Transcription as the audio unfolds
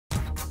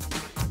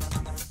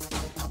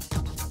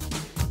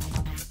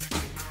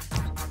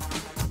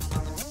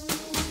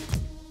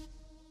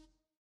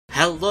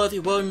Hello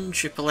everyone,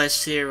 Triple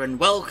S here, and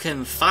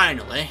welcome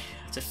finally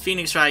to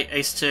Phoenix Wright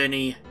Ace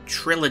Attorney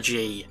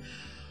Trilogy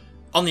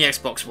on the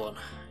Xbox One.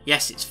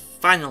 Yes, it's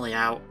finally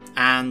out,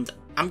 and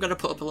I'm going to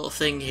put up a little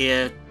thing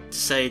here to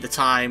say the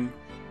time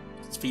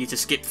for you to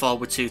skip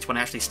forward to when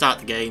I actually start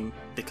the game,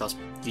 because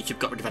YouTube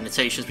got rid of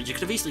annotations, which you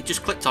could have easily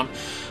just clicked on,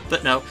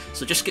 but no,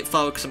 so just skip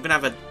forward because I'm going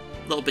to have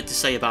a little bit to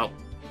say about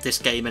this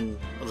game and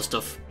other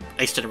stuff,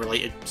 Ace Attorney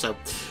related, so.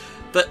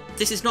 But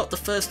this is not the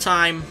first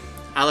time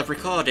I'll have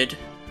recorded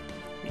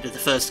the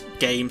first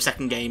game,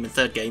 second game, and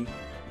third game.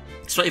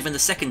 It's not even the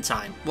second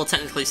time. Well,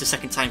 technically it's the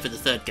second time for the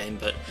third game,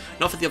 but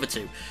not for the other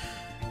two.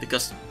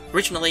 Because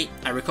originally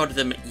I recorded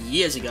them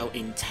years ago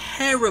in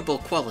terrible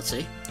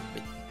quality,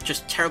 with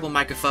just terrible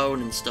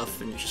microphone and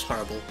stuff, and it's just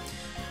horrible.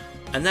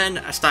 And then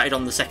I started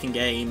on the second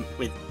game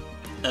with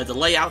the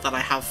layout that I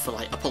have for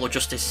like Apollo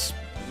Justice,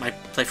 my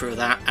playthrough of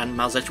that, and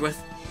Miles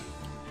Edgeworth.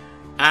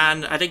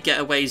 And I did get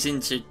a ways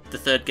into the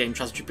third game,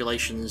 Trials and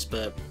Tribulations,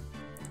 but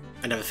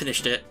I never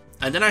finished it.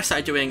 And then I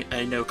started doing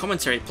a no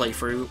commentary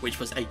playthrough, which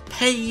was a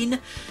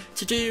pain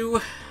to do,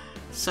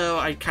 so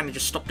I kind of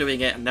just stopped doing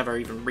it and never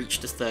even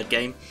reached the third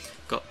game.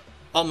 Got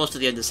almost to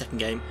the end of the second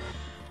game.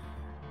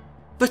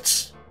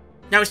 But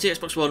now it's the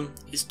Xbox One,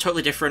 it's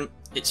totally different.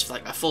 It's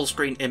like a full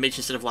screen image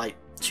instead of like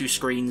two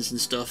screens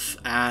and stuff,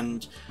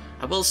 and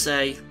I will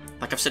say,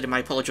 like I've said in my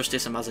Apollo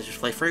Justice and Miles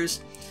Edgeworth playthroughs,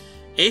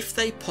 if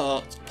they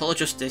port Apollo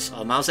Justice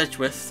or Miles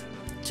Edgeworth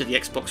to the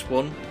Xbox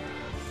One,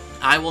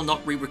 I will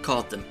not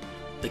re-record them,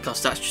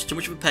 because that's just too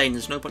much of a pain.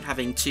 There's no point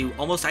having two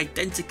almost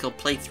identical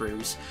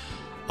playthroughs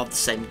of the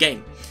same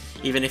game.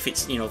 Even if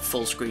it's, you know,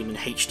 full screen and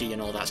HD and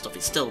all that stuff,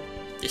 it's still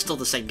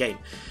the same game.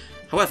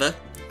 However,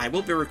 I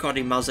will be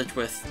recording Miles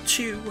Edgeworth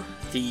to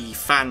the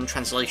fan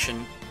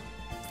translation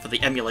for the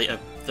emulator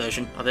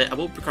version of it. I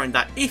will be recording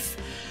that if,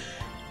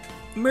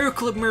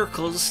 miracle of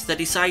miracles, they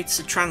decide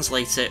to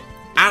translate it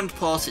and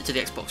port it to the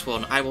Xbox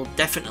One. I will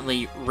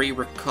definitely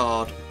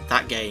re-record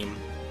that game,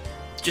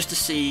 just to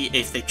see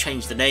if they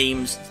change the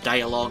names, the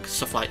dialogue,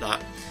 stuff like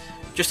that.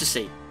 Just to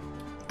see.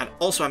 And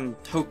also I'm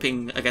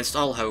hoping, against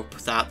all hope,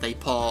 that they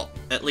port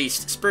at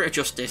least Spirit of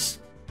Justice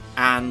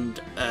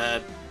and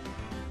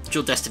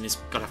Dual Destinies.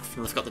 God, I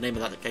forgot the name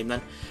of that game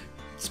then.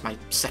 It's my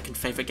second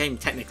favourite game,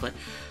 technically.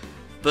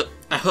 But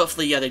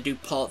hopefully, yeah, they do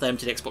port them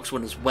to the Xbox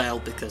One as well,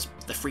 because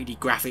the 3D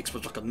graphics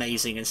would look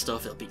amazing and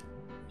stuff. It'll be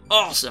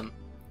awesome.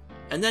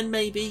 And then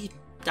maybe,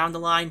 down the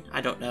line,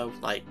 I don't know,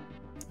 like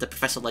the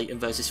Professor Layton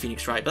versus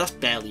Phoenix Wright, but that's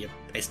barely a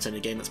Ace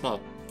Attorney game, that's more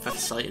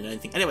Professor Layton than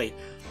anything. Anyway,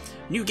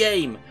 new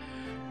game!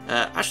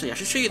 Actually, I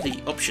should show you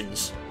the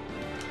options,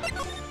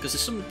 because there's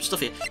some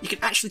stuff here. You can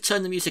actually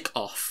turn the music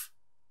off.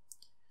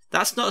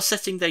 That's not a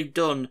setting they've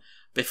done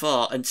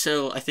before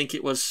until I think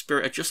it was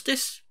Spirit of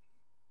Justice.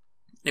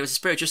 It was a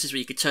Spirit of Justice where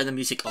you could turn the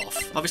music off.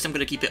 Obviously I'm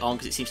going to keep it on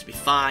because it seems to be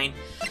fine.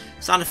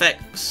 Sound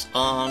effects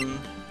on,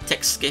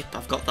 text skip,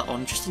 I've got that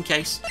on just in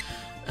case.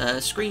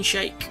 Screen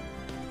shake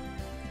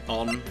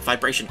on,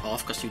 vibration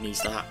off, because who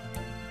needs that.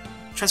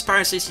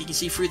 Transparency, so you can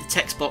see through the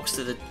text box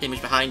to the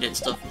image behind it and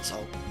stuff. It's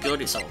all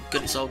good, it's all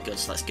good, it's all good,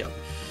 so let's go.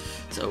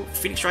 So,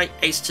 Phoenix Wright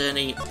Ace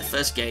Attorney, the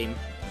first game,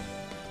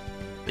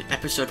 with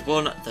Episode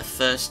 1, the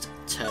first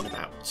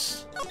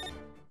turnabouts.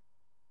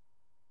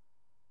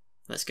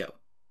 Let's go.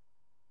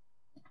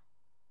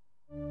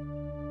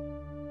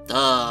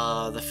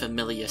 Ah, the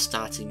familiar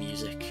starting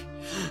music.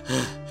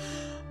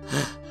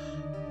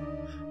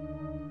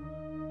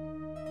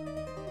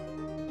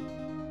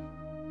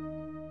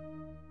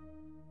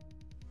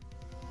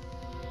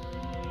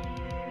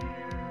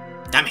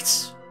 Damn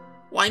it!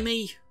 Why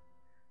me?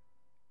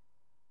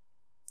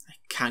 I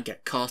can't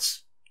get caught.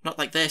 Not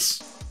like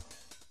this.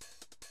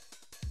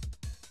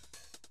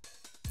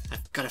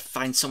 I've got to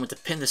find someone to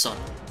pin this on.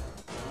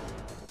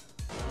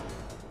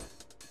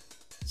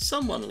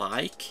 Someone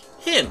like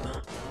him.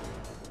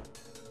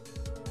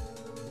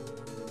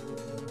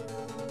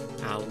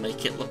 I'll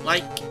make it look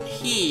like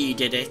he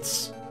did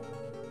it.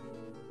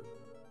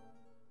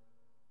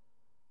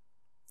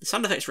 The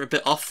sound effects were a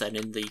bit off then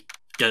in the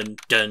dun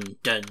dun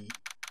dun.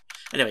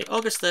 Anyway,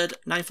 August 3rd,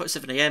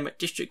 9:47 AM,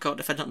 District Court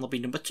Defendant Lobby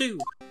number 2.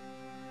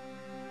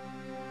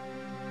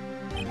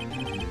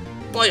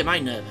 Boy, am I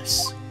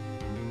nervous.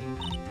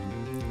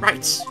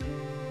 Right.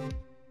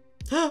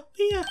 Oh,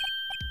 Mia.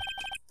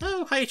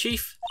 Oh, hi,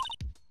 Chief.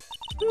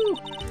 Ooh,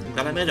 I'm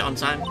glad I made it on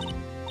time.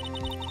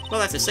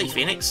 Well, that's a safe,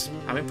 Phoenix.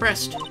 I'm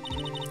impressed.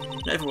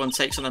 Not everyone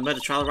takes on a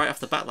murder trial right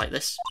off the bat like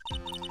this.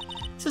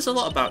 It says a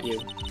lot about you,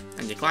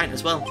 and your client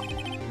as well.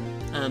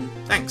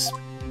 Thanks.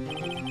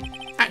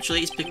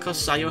 Actually, it's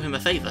because I owe him a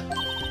favour.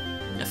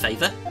 A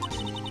favour?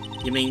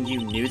 You mean you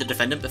knew the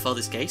defendant before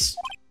this case?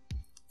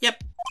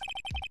 Yep.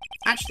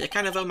 Actually, I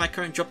kind of owe my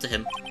current job to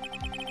him.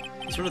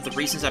 It's one of the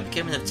reasons I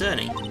became an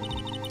attorney.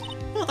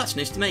 Well, that's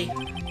news to me.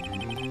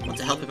 I want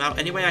to help him out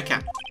any way I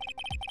can.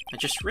 I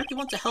just really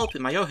want to help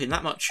him, I owe him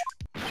that much.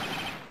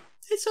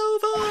 It's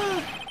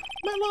over!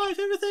 My life,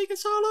 everything,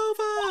 it's all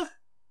over!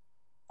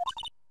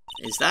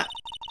 Is that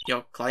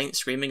your client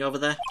screaming over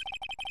there?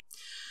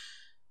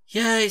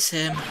 Yeah, it's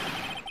him.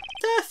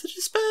 Death,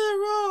 despair,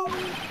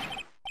 oh!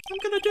 I'm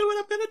gonna do it,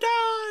 I'm gonna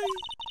die!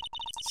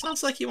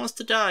 Sounds like he wants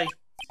to die.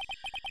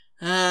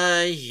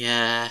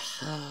 Yeah.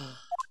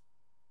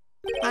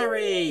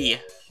 Larry!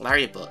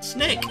 Larry Butz.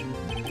 Nick!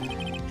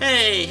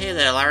 Hey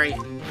there, Larry.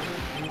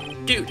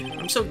 Dude,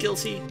 I'm so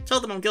guilty. Tell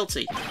them I'm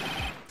guilty.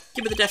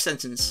 Give me the death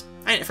sentence.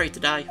 I ain't afraid to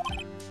die.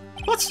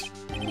 What?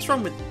 What's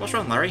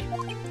wrong, Larry?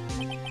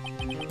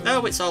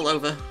 Oh, it's all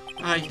over.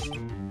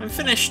 I'm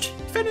finished.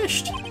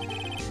 Finished!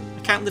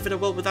 I can't live in a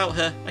world without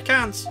her. I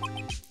can't.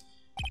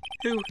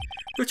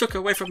 Who took her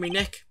away from me,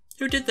 Nick?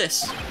 Who did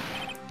this?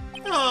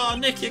 Oh,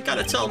 Nick, you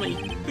gotta tell me.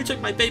 Who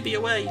took my baby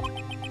away?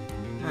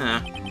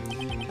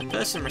 The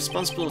person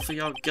responsible for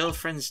your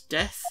girlfriend's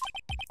death?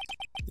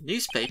 The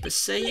newspapers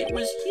say it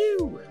was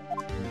you.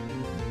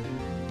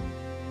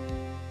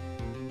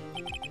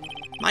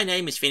 My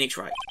name is Phoenix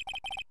Wright.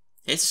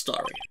 Here's the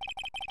story.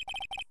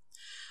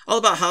 All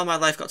about how my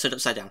life got turned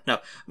upside down. No,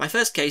 my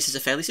first case is a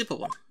fairly simple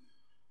one.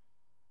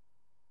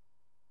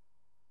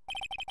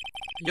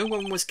 A young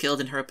woman was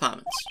killed in her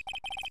apartment.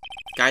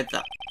 The guy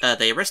that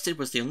they arrested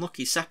was the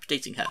unlucky sap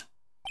dating her.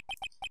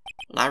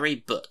 Larry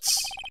Butz.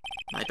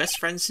 My best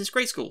friend since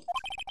grade school.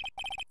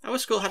 Our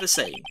school had a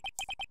saying,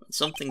 when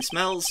something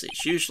smells,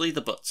 it's usually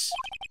the Butz.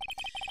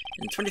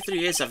 In the 23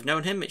 years I've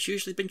known him, it's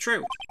usually been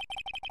true.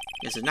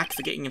 He has a knack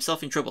for getting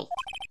himself in trouble.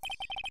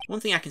 One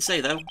thing I can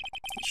say though,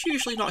 it's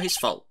usually not his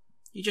fault.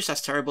 He just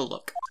has terrible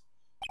luck.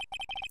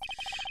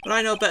 But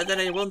I know better than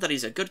anyone that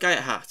he's a good guy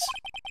at heart.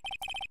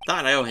 That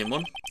and I owe him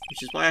one,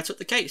 which is why I took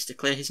the case to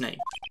clear his name.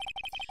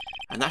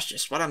 And that's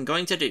just what I'm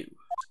going to do.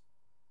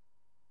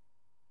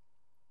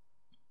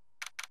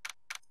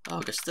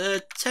 August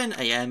 3rd, 10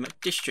 AM,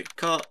 District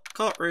Court,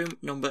 Courtroom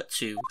number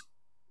 2.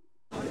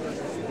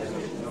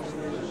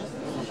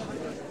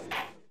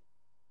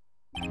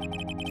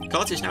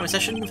 Court is now in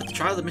session for the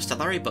trial of Mr.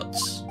 Larry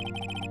Butz.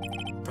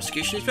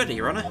 Prosecution is ready,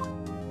 Your Honour.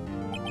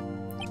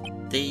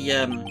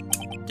 The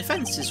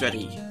defence is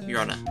ready,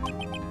 Your Honour.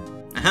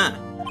 Aha!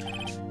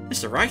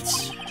 Mr. Wright,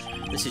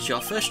 this is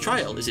your first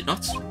trial, is it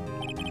not?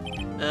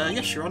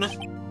 Yes, Your Honour.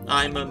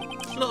 I'm a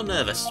little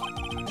nervous.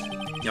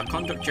 Your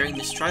conduct during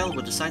this trial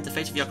will decide the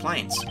fate of your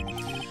client.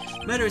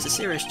 Murder is a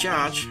serious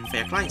charge. For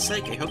your client's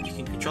sake, I hope you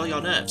can control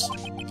your nerves.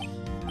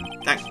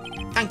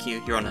 Thank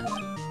you, Your Honour.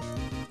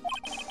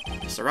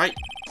 Mr. Wright,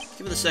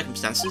 given the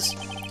circumstances,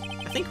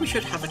 I think we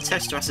should have a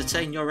test to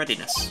ascertain your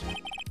readiness.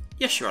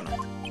 Yes, Your Honour.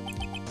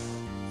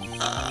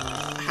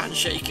 Hand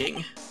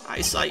shaking,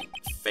 eyesight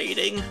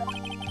fading.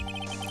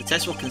 The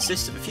test will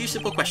consist of a few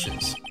simple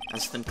questions.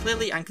 Answer them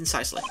clearly and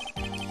concisely.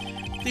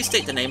 Please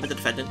state the name of the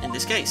defendant in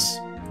this case.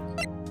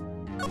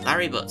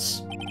 Larry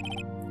Butz.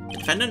 The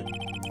defendant?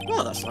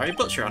 Well, that's Larry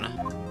Butz, Your Honour.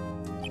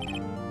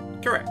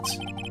 Correct.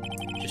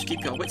 Just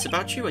keep your wits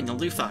about you and you'll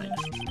do fine.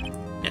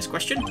 Next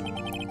question.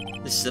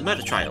 This is a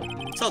murder trial.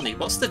 Tell me,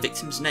 what's the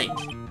victim's name?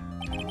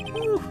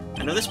 Ooh,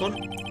 I know this one.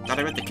 Glad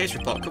I read the case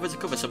report cover to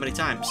cover so many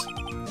times.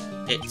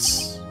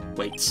 It's...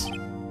 wait.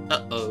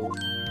 Uh-oh.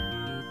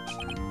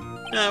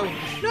 No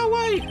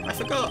way! I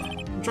forgot.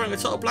 I'm drawing a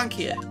total blank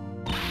here.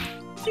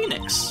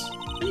 Phoenix,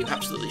 are you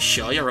absolutely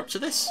sure you're up to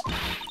this?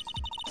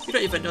 You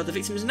don't even know the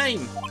victim's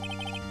name.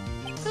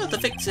 Oh, the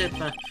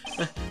victim.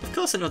 Of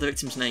course I know the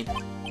victim's name.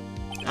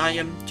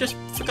 I just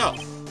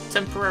forgot.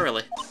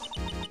 Temporarily.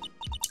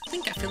 I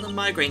think I feel a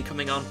migraine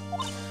coming on.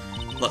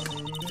 Look,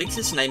 the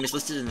victim's name is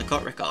listed in the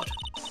court record.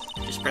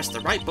 Just press the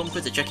right bumper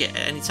to check it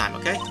at any time,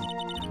 okay?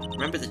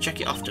 Remember to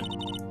check it often.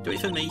 Do it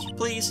for me,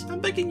 please. I'm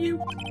begging you.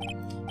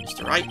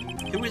 Mr. Wright,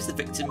 who is the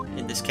victim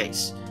in this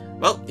case?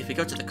 Well, if we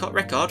go to the court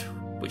record,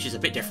 which is a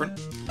bit different,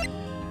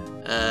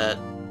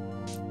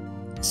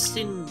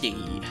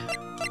 Cindy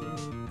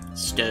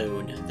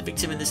Stone, the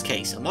victim in this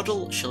case, a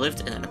model. She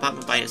lived in an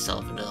apartment by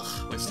herself, and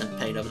Winston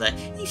Payne over there.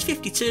 He's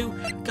 52,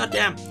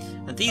 goddamn.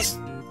 And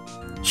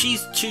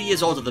she's 2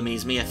 years older than me,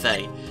 is Mia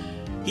Fey.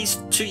 He's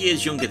 2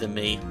 years younger than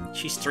me.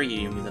 She's 3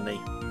 years younger than me.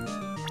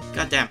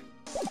 Goddamn.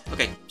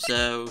 Okay,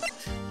 so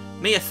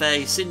Mia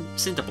Fey,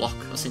 Cinder Block,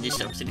 or Cindy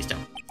Stone.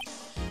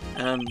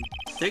 The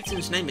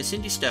victim's name is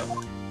Cindy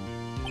Stone.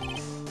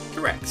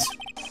 Correct.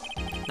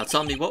 Now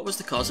tell me, what was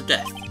the cause of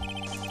death?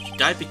 She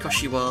died because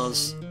she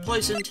was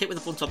poisoned, hit with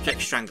a blunt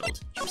object, strangled.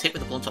 She was hit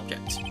with a blunt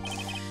object.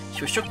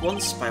 She was struck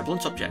once by a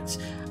blunt object.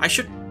 I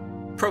should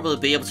probably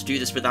be able to do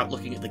this without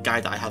looking at the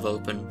guide that I have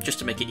open, just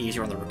to make it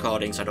easier on the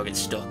recording so I don't get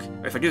stuck.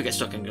 Or if I do get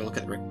stuck, I'm going to look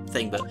at the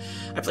thing, but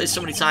I played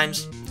so many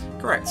times.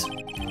 Correct.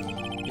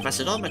 You've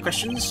answered all my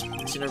questions.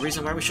 There's no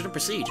reason why we shouldn't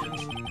proceed.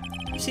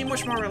 You seem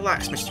much more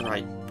relaxed, Mr.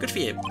 Wright. Good for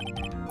you.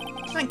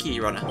 Thank you,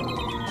 Your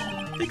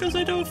Honour. Because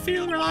I don't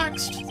feel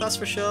relaxed, that's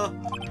for sure.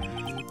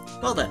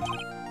 Well then.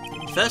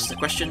 First, a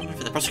question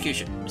for the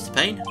prosecution. Mr.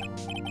 Payne?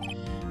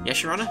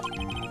 Yes, Your Honour?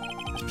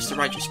 As Mr.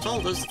 Wright just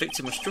told us, the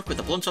victim was struck with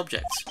a blunt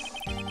object.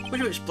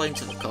 Would you explain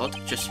to the court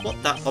just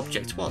what that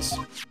object was?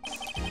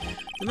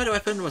 The murder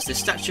weapon was the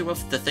statue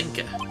of the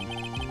Thinker.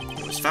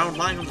 It was found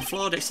lying on the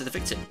floor next to the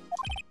victim.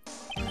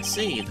 I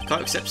see, the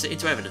court accepts it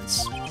into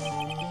evidence.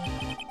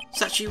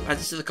 Statue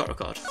added to the court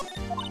record.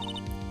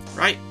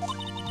 Right.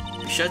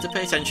 Be sure to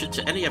pay attention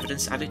to any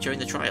evidence added during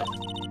the trial.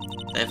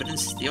 The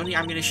evidence is the only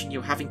ammunition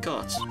you have in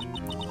court.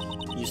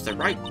 Use the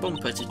right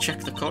bumper to check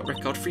the court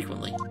record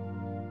frequently.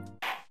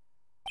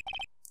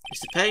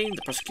 Mr. Payne,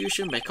 the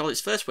prosecution may call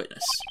its first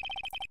witness.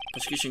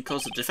 Prosecution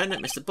calls the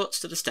defendant, Mr. Butz,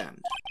 to the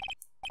stand.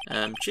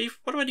 Chief,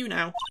 what do I do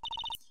now?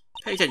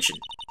 Pay attention.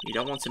 You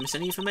don't want to miss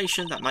any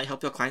information that might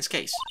help your client's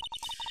case.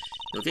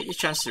 You'll get your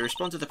chance to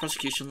respond to the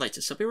prosecution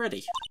later, so be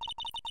ready.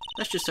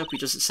 Let's just hope he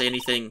doesn't say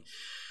anything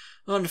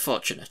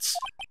unfortunate.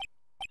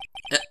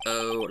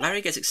 Uh-oh,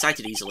 Larry gets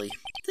excited easily.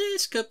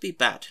 This could be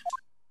bad.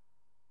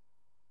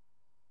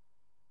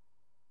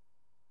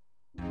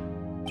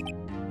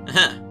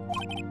 Aha!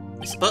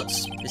 Mr.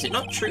 Butz, is it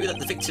not true that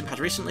the victim had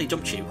recently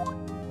dumped you?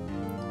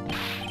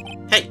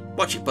 Hey,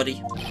 watch it,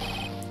 buddy.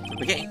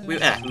 We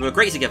were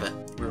great together.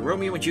 We were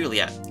Romeo and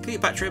Juliet.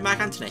 Cleopatra and Mark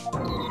Antony.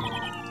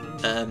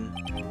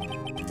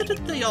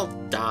 Didn't they all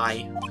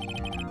die?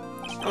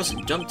 I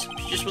wasn't dumped.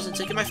 She just wasn't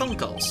taking my phone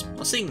calls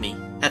or seeing me,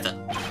 ever.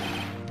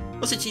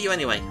 What's it to you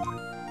anyway?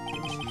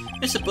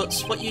 Mr.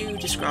 Butz, what you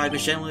describe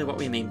is generally what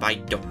we mean by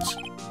dumped.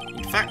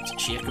 In fact,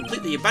 she had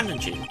completely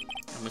abandoned you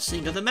and was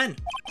seeing other men.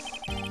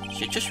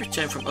 She had just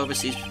returned from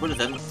overseas with one of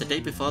them the day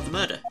before the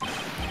murder.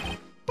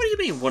 What do you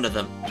mean, one of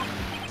them?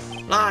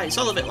 Lies,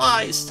 all of it,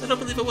 lies! I don't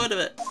believe a word of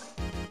it.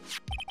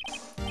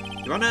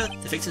 Your Honour,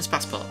 the victim's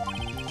passport.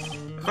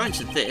 According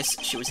to this,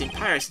 she was in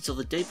Paris until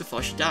the day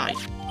before she died.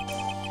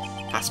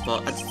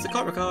 Passport added to the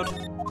court record.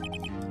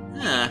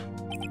 Ah,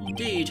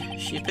 indeed,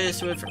 she appears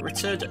to have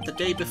returned the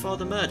day before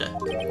the murder.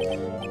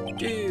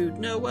 Dude,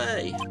 no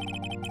way!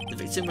 The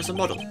victim was a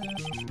model,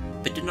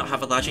 but did not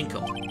have a large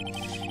income.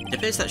 It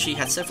appears that she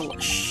had several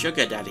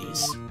sugar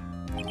daddies.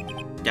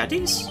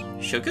 Daddies?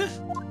 Sugar?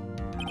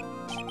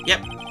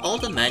 Yep, all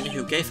the men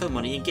who gave her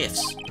money and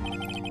gifts.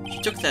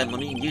 She took their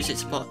money and used it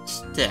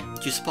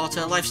to support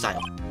her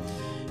lifestyle.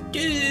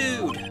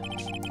 Dude!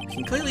 We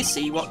can clearly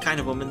see what kind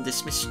of woman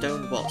this Miss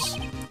Stone was.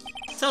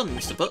 Tell me,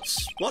 Mr.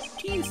 Butz, what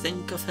do you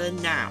think of her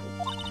now?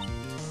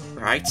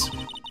 Right.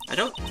 I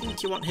don't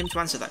think you want him to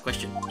answer that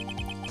question.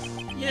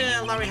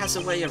 Yeah, Larry has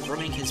a way of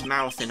running his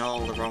mouth in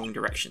all the wrong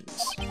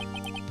directions.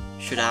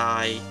 Should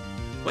I...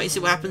 wait and see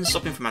what happens?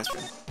 Stop him from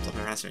answering. Stop him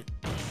from answering.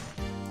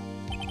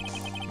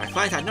 My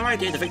client had no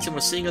idea the victim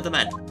was seeing other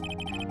men.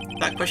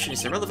 That question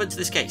is irrelevant to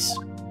this case.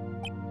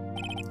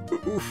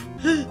 Oof.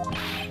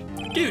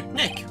 Dude,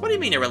 Nick, what do you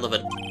mean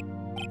irrelevant?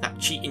 That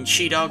cheating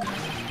she-dog.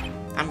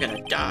 I'm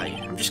gonna die.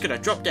 I'm just gonna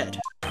drop dead.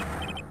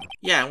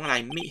 Yeah, when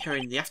I meet her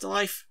in the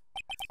afterlife,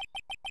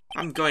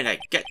 I'm going to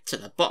get to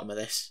the bottom of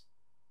this.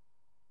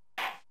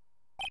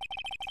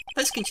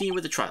 Let's continue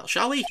with the trial,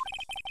 shall we? I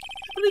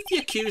believe the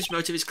accused's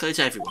motive is clear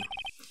to everyone.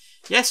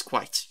 Yes,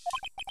 quite.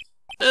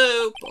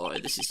 Oh boy,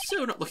 this is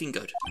so not looking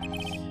good.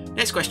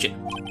 Next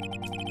question.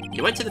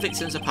 You went to the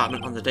victim's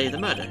apartment on the day of the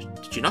murder,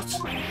 did you not?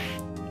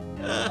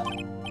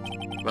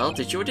 Well,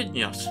 did you or did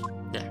you not?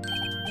 Yeah.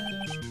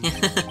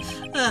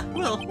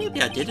 Well,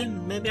 maybe I did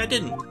and maybe I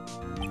didn't.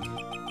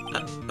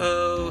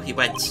 Uh-oh, he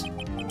went.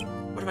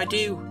 What do I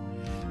do?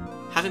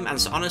 Have him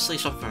answer honestly,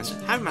 stop him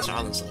answering. Have him answer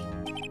honestly.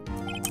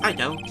 I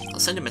know, I'll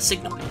send him a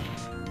signal.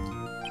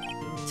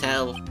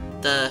 Tell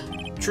the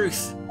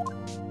truth.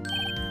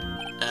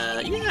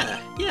 Yeah,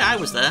 I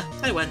was there.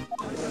 I went.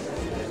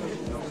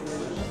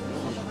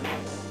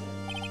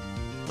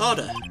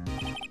 Order.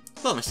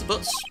 Well, Mr.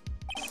 Butz.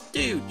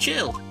 Dude,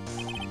 chill.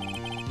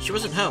 She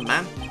wasn't home,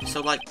 man,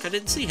 so, like, I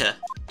didn't see her.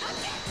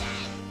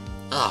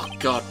 Oh,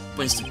 God,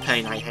 Winston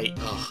Payne, I hate...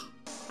 Ugh.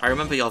 I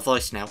remember your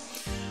voice now.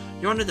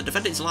 Your Honour, the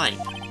defendant is lying.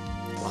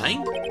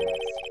 Lying?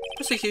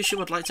 Prosecution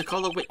would like to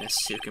call a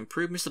witness who can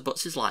prove Mr.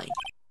 Butz is lying.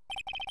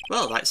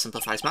 Well, that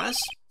simplifies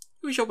matters.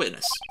 Who is your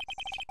witness?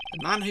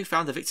 The man who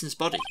found the victim's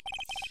body.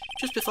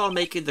 Just before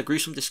making the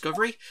gruesome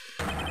discovery,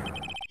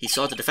 he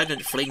saw the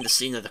defendant fleeing the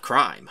scene of the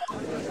crime.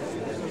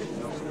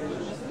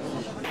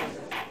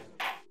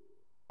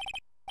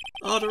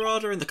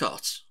 Order in the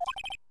court.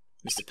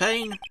 Mr.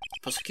 Payne,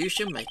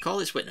 prosecution may call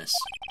its witness.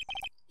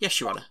 Yes,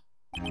 Your Honour.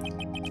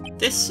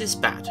 This is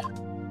bad.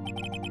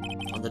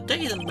 On the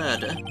day of the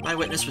murder, my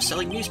witness was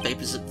selling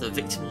newspapers at the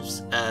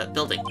victim's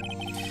building.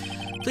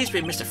 Please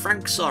bring Mr.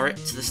 Frank Sawit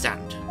to the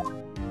stand.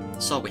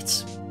 Sawit.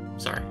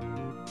 Sorry.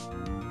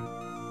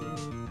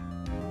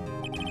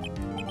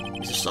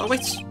 Mr.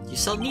 Sawit, you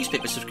sell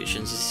newspaper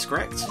subscriptions, is this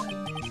correct?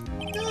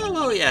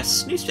 Oh,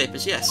 yes,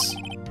 newspapers, yes.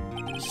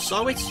 Mr.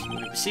 Sawit, you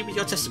may proceed with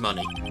your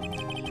testimony.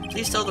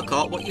 Please tell the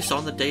court what you saw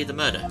on the day of the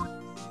murder.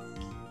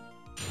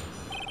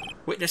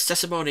 Witness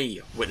testimony.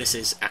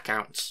 Witnesses'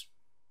 accounts.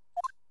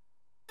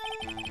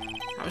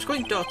 I was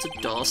going door to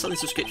door selling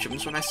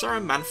subscriptions when I saw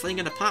a man fleeing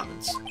an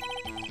apartment.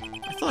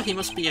 I thought he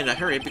must be in a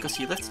hurry because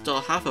he left the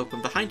door half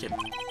open behind him.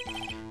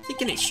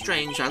 Thinking it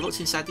strange, I looked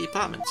inside the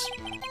apartment.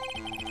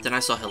 Then I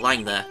saw her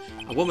lying there,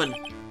 a woman,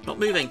 not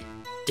moving,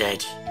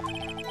 dead.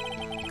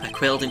 I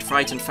quailed in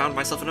fright and found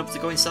myself unable to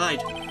go inside.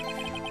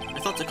 I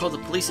thought to call the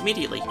police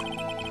immediately.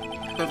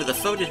 However, the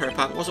phone in her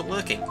apartment wasn't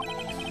working.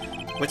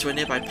 I went to a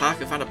nearby park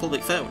and found a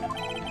public phone.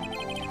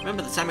 I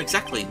remember the time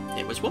exactly,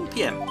 it was 1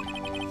 PM.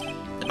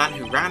 The man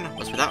who ran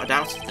was without a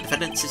doubt the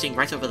defendant sitting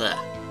right over there.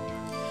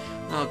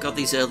 Oh god,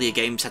 these earlier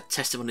games had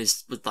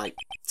testimonies with like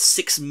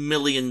 6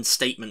 million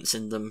statements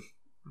in them.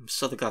 I'm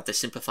so glad they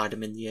simplified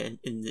them in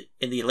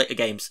the later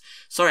games.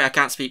 Sorry, I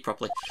can't speak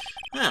properly.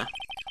 Ah,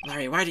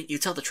 Larry, why didn't you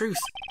tell the truth?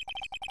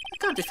 I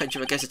can't defend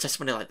you against a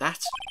testimony like that.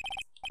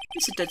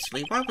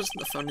 Incidentally, why wasn't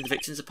the phone in the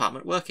victim's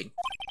apartment working?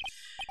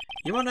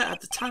 Your Honour,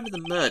 at the time of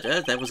the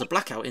murder, there was a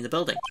blackout in the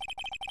building.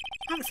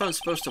 Aren't phones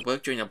supposed to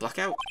work during a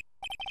blackout?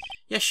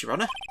 Yes, Your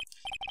Honour.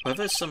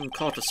 However, some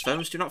cordless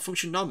phones do not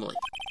function normally.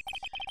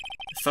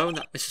 The phone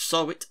that Mrs.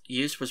 Sawit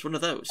used was one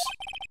of those.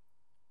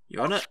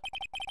 Your Honour,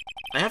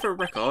 I have a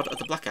record of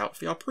the blackout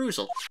for your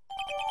perusal.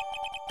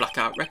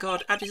 Blackout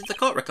record added to the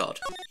court record.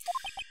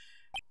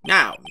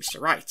 Now,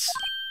 Mr. Wright.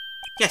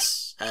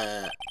 Yes,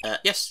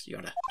 yes, Your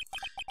Honour.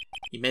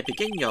 You may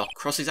begin your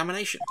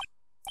cross-examination.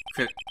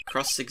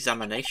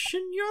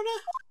 Cross-examination, Your Honour?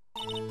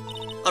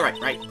 Alright,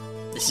 right.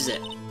 This is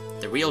it.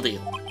 The real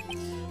deal.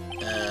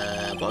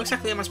 What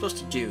exactly am I supposed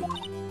to do?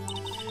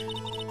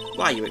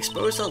 Why, you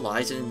exposed the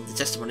lies in the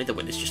testimony the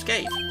witness just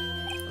gave.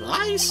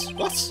 Lies?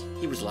 What?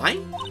 He was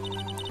lying?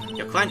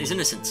 Your client is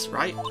innocent,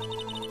 right?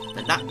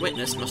 Then that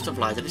witness must have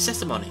lied in his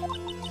testimony.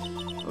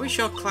 Or is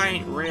your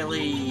client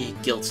really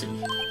guilty?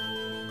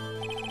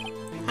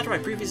 How do I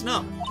prove he's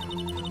not?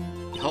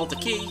 You hold the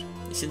key.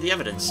 It's in the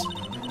evidence.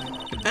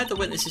 Compare the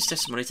witness's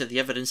testimony to the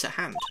evidence at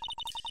hand.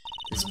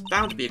 There's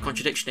bound to be a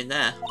contradiction in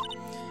there.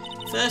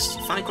 First,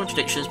 find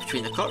contradictions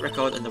between the court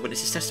record and the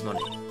witness's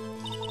testimony.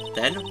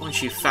 Then,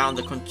 once you've found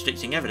the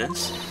contradicting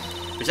evidence,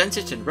 present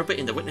it and rub it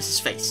in the witness's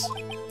face.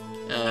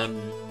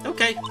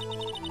 Okay.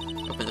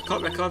 Open the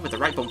court record with the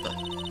right bumper.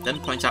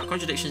 Then point out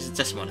contradictions in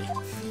testimony.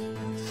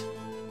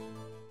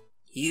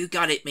 You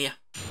got it, Mia.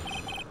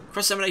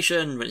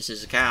 Cross-examination,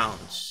 witness's account.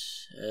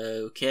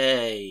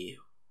 Okay.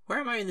 Where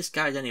am I in this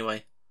guide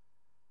anyway?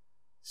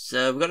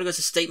 So we've got to go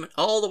to statement,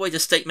 all the way to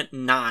statement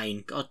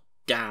 9. God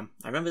damn.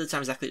 I remember the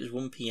time exactly, it was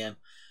 1 PM.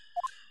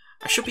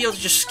 I should be able to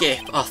just skip.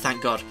 Oh,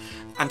 thank God.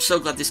 I'm so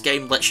glad this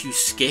game lets you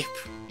skip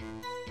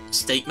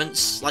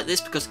statements like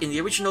this, because in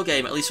the original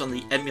game, at least on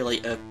the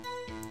emulator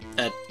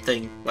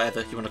thing,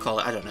 whatever you want to call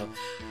it, I don't know,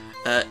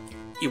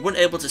 you weren't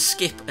able to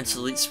skip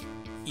until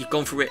you've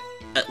gone through it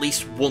at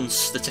least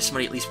once, the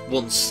testimony at least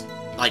once,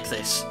 like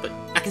this. But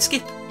I can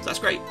skip, so that's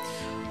great.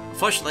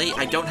 Unfortunately,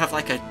 I don't have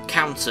like a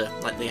counter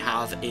like they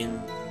have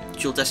in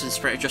Dual Destiny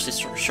Spirit of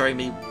Justice showing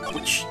me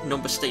which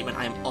number statement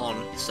I am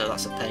on, so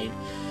that's a pain.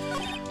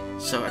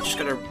 So I just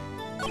gotta...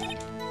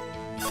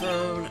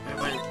 phone,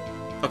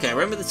 okay, I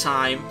remember the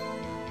time,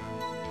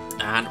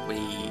 and we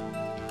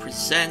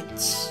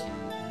present...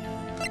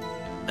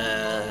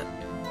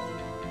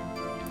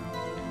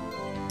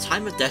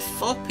 time of death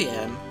 4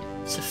 PM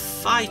to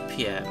 5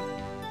 PM.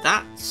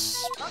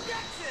 That's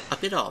a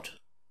bit odd.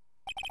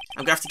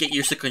 I'm gonna have to get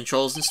used to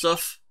controls and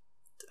stuff.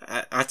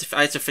 I had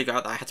to figure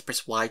out that I had to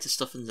press Y to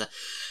stuff and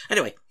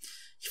anyway,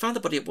 you found the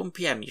body at 1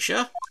 PM, you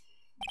sure?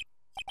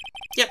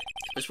 Yep,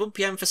 it was 1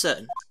 PM for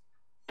certain.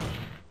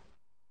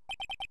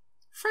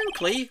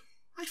 Frankly,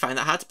 I find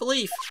that hard to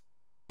believe.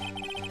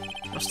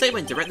 Your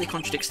statement directly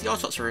contradicts the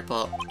autopsy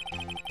report.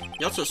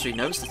 The autopsy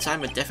notes the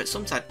time of death at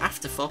some time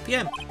after 4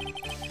 PM.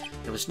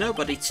 There was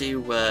nobody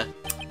to,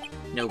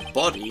 no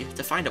body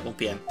to find at 1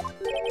 PM.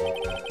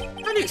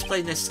 How do you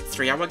explain this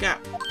 3-hour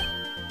gap?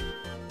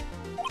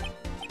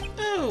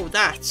 Oh,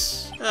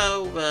 that's...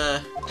 oh,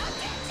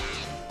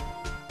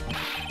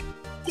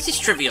 this is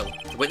trivial.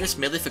 The witness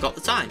merely forgot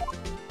the time.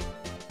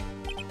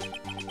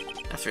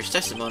 After his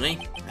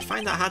testimony, I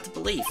find that hard to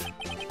believe.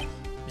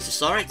 Mr.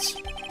 Sawit,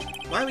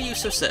 why were you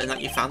so certain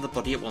that you found the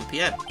body at 1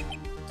 PM?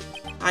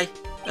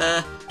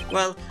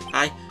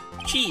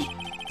 Gee,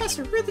 that's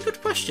a really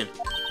good question.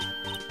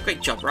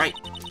 Great job, Wright.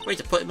 Way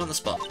to put him on the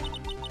spot.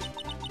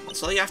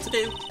 That's all you have to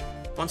do.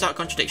 Point out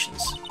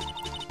contradictions.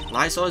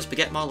 Lies always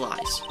beget more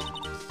lies.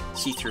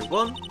 See through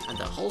one, and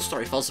the whole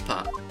story falls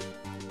apart.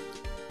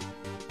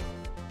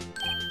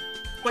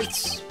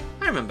 Wait,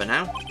 I remember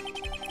now.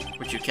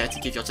 Would you care to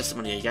give your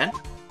testimony again?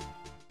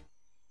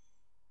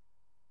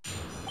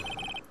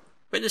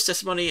 Witness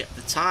testimony at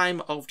the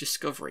time of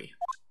discovery.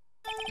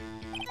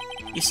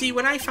 You see,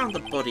 when I found the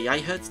body, I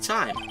heard the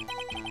time.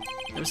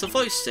 There was a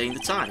voice saying the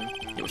time.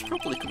 It was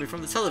probably coming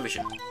from the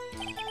television.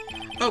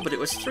 Oh, but it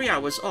was 3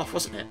 hours off,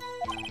 wasn't it?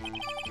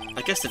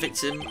 I guess the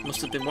victim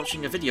must have been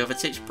watching a video of a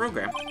taped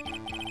program.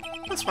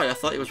 That's why I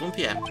thought it was 1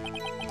 PM.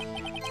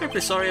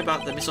 Terribly sorry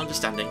about the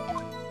misunderstanding.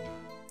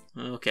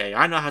 Okay,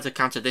 I know how to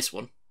counter this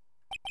one.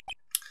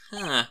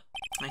 Ah,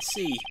 I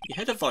see. You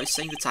heard a voice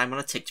saying the time on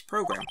a taped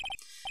program.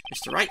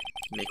 Mr. Wright,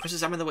 you may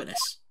cross-examine the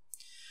witness.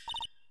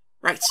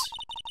 Right.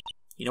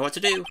 You know what to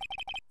do.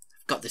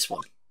 I've got this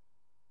one.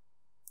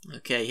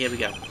 Okay, here we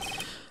go.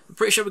 I'm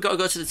pretty sure we've got to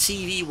go to the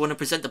TV one and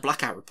present the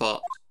blackout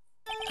report.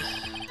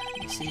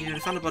 You see, you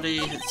found a body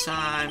at the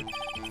time.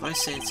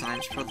 Voice saying the time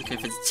is probably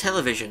coming from the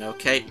television.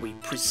 Okay, we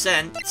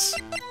present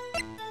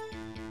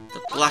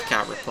the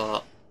blackout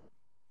report.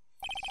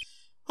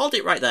 Hold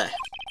it right there.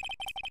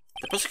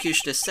 The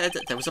prosecution has said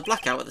that there was a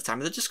blackout at the time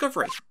of the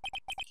discovery.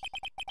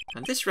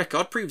 And this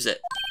record proves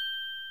it.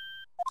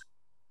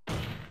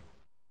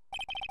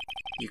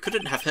 You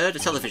couldn't have heard a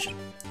television.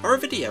 Or a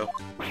video.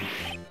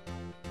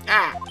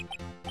 The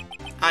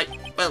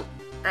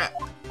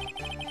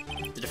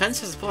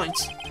defence has a point.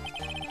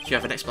 Do you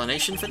have an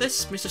explanation for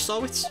this, Mr.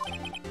 Sorwitz?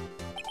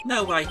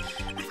 No, I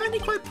find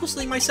it quite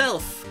puzzling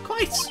myself.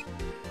 Quite.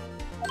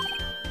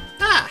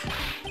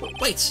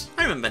 Wait,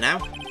 I remember now.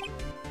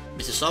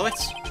 Mr.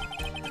 Sorwitz,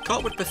 the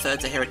court would prefer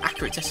to hear an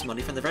accurate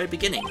testimony from the very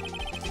beginning.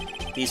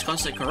 These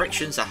constant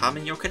corrections are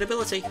harming your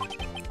credibility.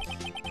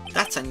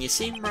 That, and you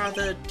seem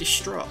rather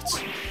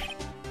distraught.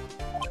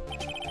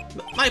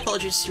 My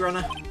apologies, Your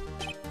Honour.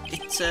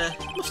 It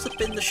must have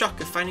been the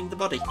shock of finding the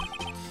body.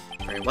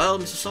 Very well,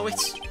 Mr.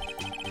 Sorwitz.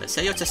 Let's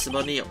hear your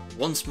testimony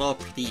once more,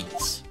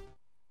 please.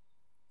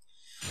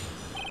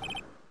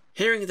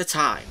 Hearing the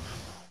time.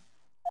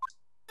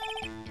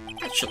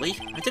 Actually,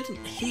 I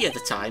didn't hear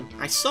the time,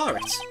 I saw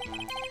it.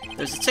 There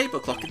was a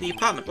table clock in the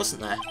apartment,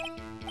 wasn't there?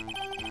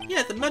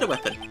 Yeah, the murder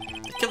weapon.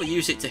 The killer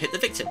used it to hit the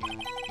victim.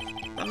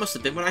 That must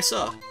have been what I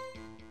saw.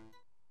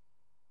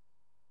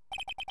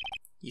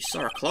 You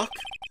saw a clock?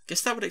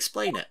 Guess that would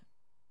explain it.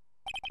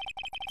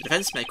 The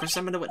defence may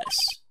cross-examine a witness.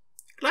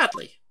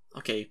 Gladly.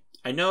 Okay,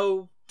 I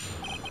know...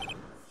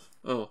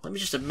 Oh, let me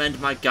just amend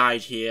my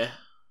guide here.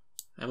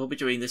 I will be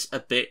doing this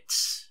a bit,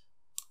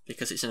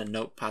 because it's in a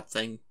notepad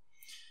thing.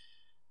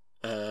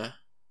 So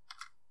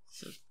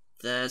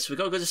we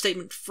got to go to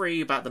statement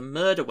 3 about the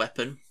murder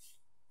weapon.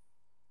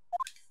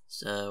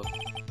 So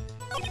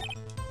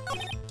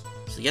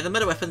yeah, the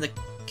murder weapon, the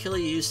killer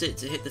used it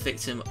to hit the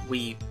victim.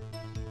 We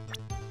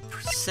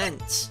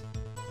present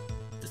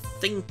the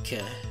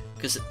thinker,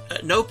 because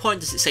at no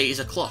point does it say it's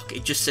a clock,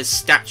 it just says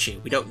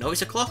statue. We don't know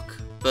it's a clock,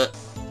 but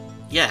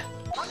yeah,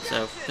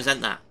 so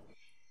present that.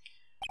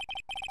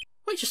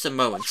 Wait just a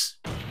moment.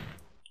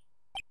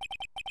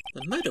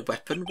 The murder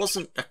weapon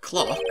wasn't a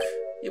clock,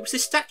 it was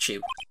this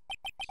statue.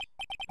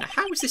 Now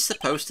how is this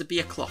supposed to be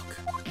a clock?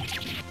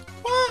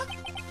 What?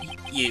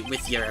 You,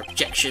 with your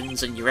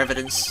objections and your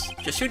evidence,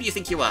 just who do you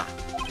think you are?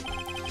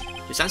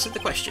 Just answer the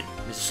question,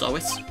 Mrs.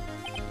 Sorwitz.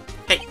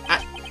 Hey,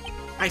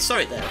 I saw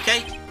it there,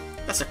 okay?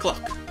 That's a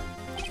clock.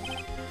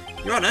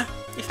 Your Honour,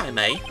 if I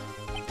may.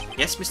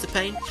 Yes, Mr.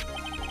 Payne?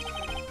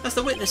 As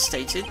the witness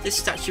stated, this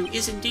statue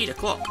is indeed a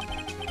clock.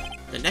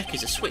 The neck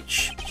is a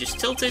switch. You just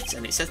tilt it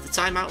and it says the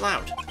time out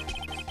loud.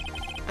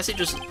 As it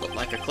doesn't look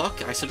like a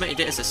clock, I submitted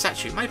it as a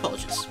statue. My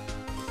apologies.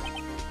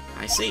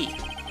 I see.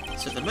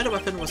 So the murder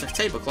weapon was a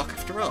table clock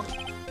after all.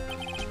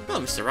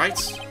 Well, Mr. Wright,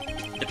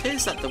 it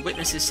appears that the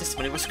witness's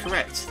testimony was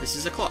correct. This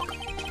is a clock.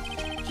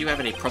 Do you have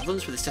any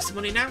problems with his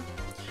testimony now?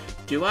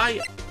 Do I?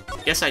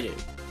 Yes, I do.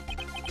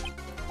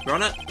 Your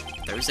Honour,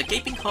 there is a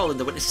gaping hole in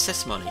the witness's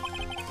testimony.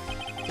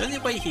 The only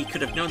way he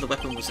could have known the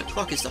weapon was a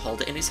clock is to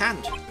hold it in his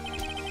hand.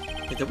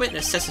 Yet the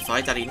witness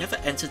testified that he never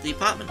entered the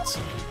apartment.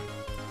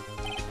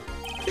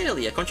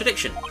 Clearly a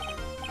contradiction.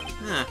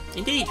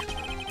 Indeed.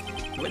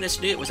 The witness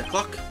knew it was a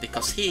clock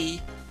because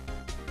he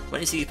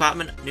went into the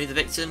apartment, knew the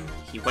victim,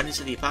 he went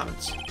into the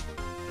apartment.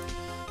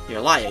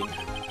 You're lying.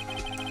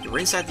 You were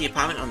inside the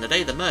apartment on the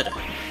day of the murder.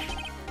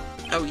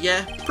 Oh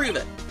yeah? Prove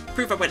it.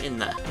 Prove I went in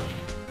there.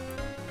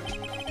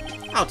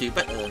 I'll do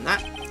better than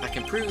that. I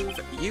can prove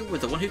you were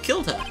the one who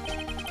killed her.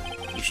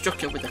 You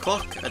struck her with the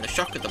clock, and the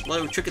shock of the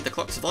blow triggered the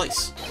clock's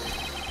voice.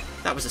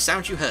 That was the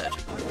sound you heard.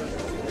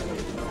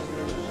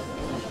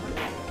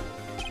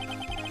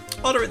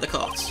 Order in the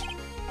court.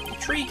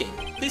 Intriguing.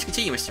 Please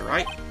continue, Mr.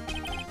 Wright.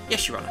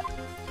 Yes, Your Honour.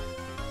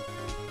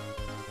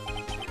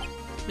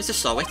 Mr.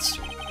 Sorwitz,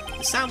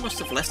 the sound must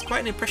have left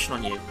quite an impression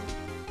on you.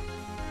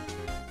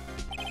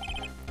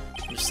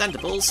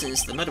 Understandable,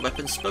 since the murder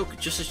weapon spoke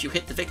just as you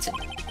hit the victim.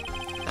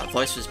 That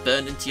voice was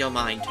burned into your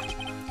mind.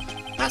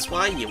 That's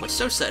why you were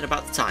so certain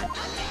about the time.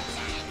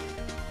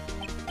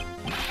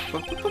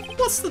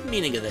 What's the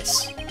meaning of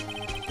this?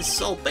 This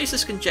is all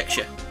baseless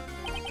conjecture.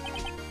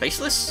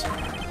 Baseless?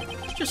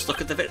 Just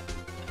look at the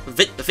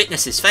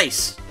witness's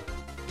face.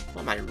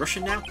 What, am I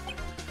Russian now?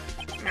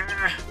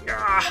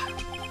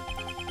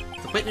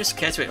 The witness,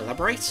 care to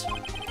elaborate?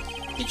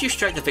 Did you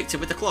strike the victim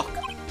with the clock?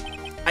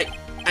 I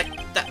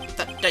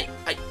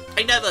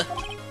never.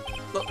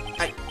 Look,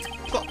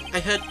 clock. I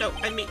heard. No,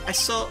 I mean, I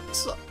saw.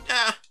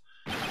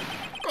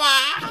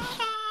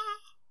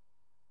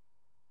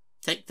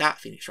 Take that,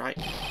 Phoenix Wright.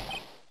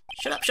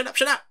 Shut up, shut up,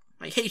 shut up!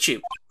 I hate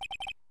you.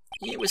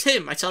 It was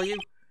him, I tell you.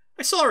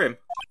 I saw him.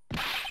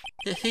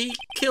 He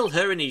killed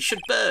her and he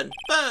should burn.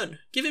 Burn!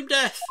 Give him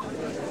death!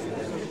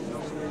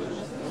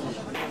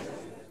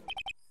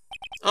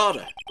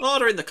 Order!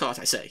 Order in the court,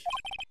 I say.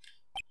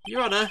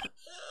 Your Honour,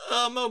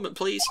 a moment,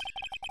 please.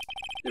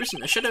 There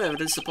isn't a shred of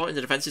evidence supporting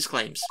the defence's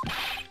claims.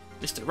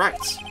 Mr.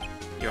 Wright,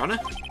 Your Honour,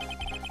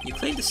 you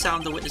claim the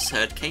sound the witness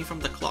heard came from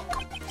the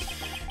clock.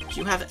 Do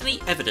you have any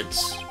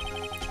evidence?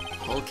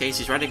 The whole case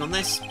is riding on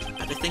this.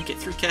 Better think it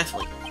through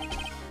carefully.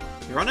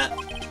 Your Honour,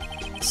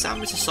 the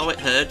sound Mrs. Sorwitz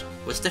heard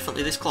was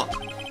definitely this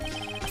clock.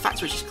 A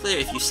fact which is clear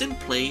if you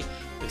simply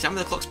examine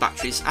the clock's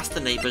batteries, ask the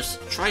neighbours,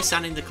 try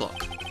sounding the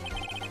clock.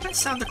 Let's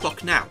sound the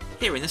clock now,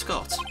 here in this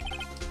court.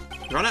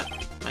 Your Honour,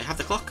 may I have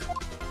the clock?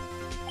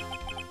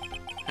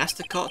 I ask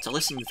the court to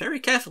listen very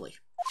carefully.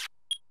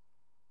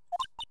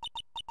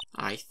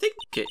 I think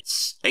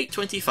it's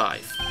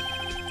 8:25.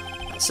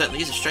 That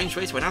certainly is a strange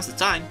way to announce the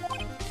time.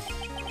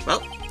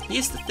 Well, he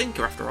is the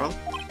thinker after all.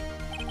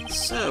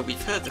 So,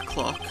 we've heard the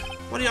clock.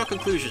 What are your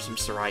conclusions,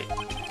 Mr. Wright?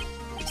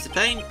 Mr.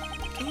 Payne,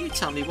 can you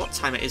tell me what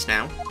time it is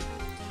now?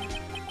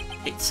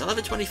 It's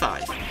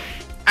 11:25.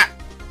 Ah!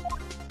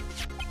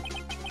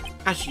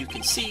 As you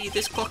can see,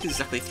 this clock is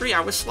exactly 3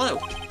 hours slow.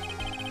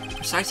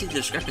 Precisely the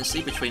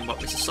discrepancy between what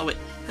Mrs. Sowett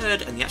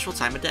heard and the actual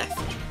time of death.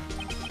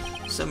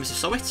 So, Mrs.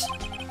 Sowett,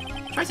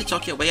 try to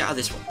talk your way out of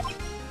this one.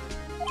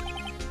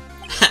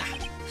 Ha!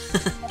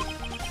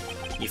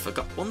 You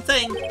forgot one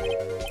thing.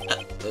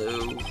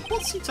 Uh-oh.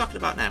 What's he talking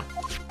about now?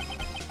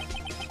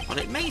 While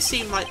it may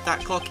seem like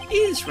that clock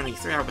is running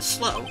 3 hours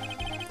slow,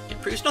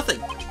 it proves nothing.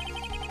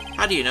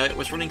 How do you know it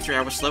was running 3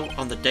 hours slow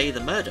on the day of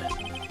the murder?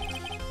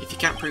 If you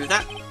can't prove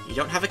that, you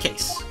don't have a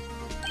case.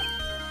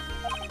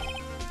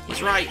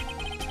 He's right.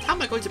 How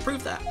am I going to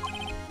prove that?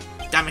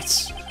 Damn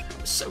it,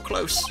 I was so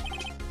close.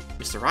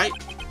 Mr. Wright,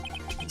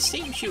 it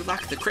seems you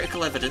lack the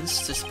critical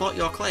evidence to support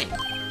your claim.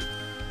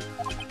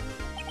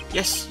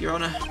 Yes, Your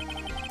Honour.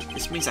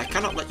 This means I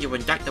cannot let you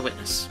indict the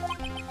witness.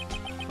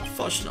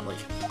 Unfortunately.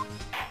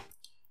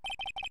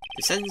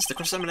 This ends the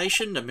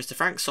cross-examination of Mr.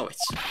 Frank Sowett.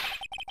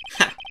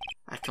 Ha!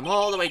 I come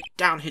all the way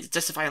down here to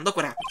testify and look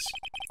what happens.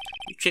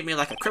 You treat me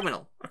like a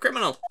criminal. A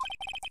criminal!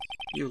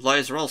 You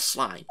lawyers are all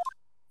swine.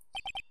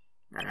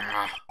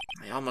 I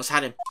almost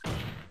had him.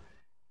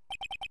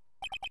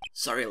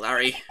 Sorry,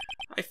 Larry.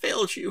 I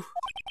failed you.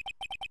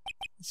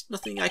 There's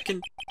nothing I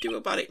can do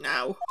about it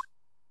now.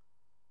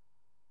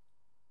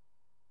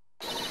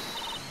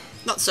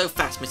 Not so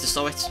fast, Mr.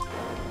 Sowett.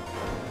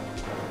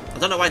 I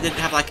don't know why they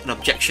didn't have, like, an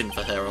objection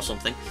for her or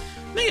something.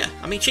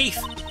 Chief.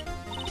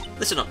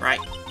 Listen up, right?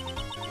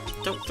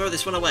 Don't throw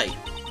this one away.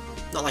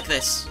 Not like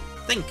this.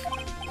 Think.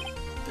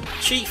 But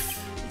Chief,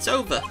 it's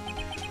over.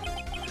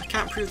 I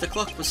can't prove the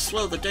clock was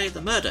slow the day of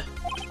the murder.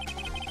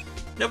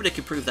 Nobody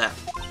can prove that.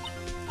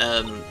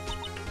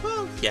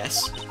 Well,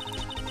 yes.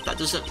 That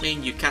doesn't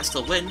mean you can't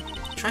still win.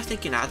 Try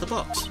thinking out of the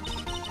box.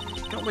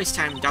 Don't waste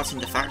time doubting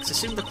the facts.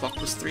 Assume the clock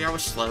was 3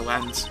 hours slow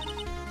and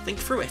think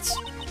through it.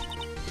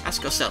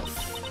 Ask yourself,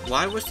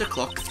 why was the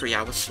clock 3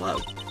 hours slow?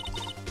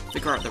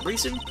 Figure out the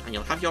reason and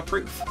you'll have your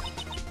proof.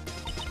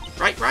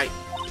 Right.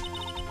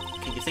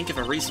 Can you think of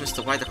a reason as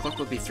to why the clock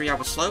would be 3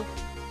 hours slow?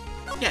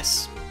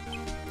 Yes.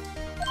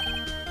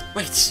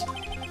 Wait.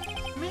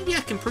 Maybe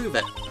I can prove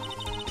it.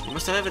 You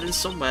must have evidence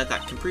somewhere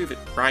that can prove it,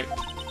 right?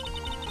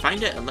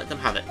 Find it and let them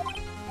have it.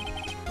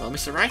 Well,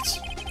 Mr. Wright,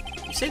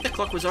 you say the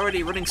clock was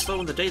already running slow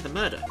on the day of the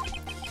murder.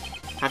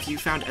 Have you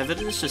found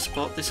evidence to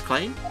support this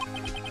claim?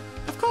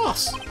 Of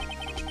course!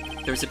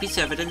 There is a piece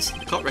of evidence in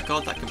the court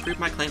record that can prove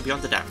my claim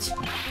beyond a doubt.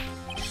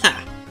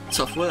 Ha!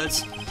 Tough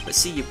words. Let's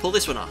see you pull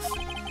this one off.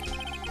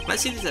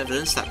 Let's see this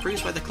evidence that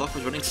proves why the clock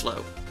was running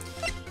slow.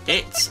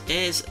 It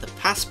is the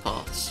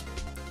passport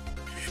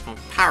from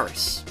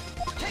Paris.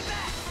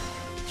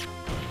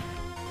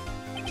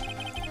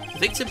 The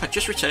victim had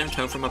just returned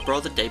home from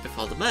abroad the day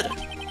before the murder.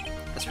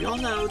 As we all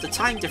know, the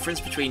time difference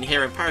between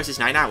here and Paris is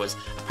 9 hours.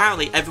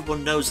 Apparently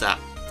everyone knows that.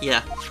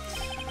 Yeah.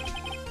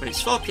 When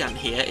it's 4 PM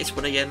here, it's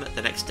 1 AM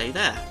the next day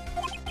there.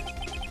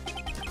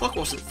 The clock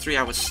wasn't 3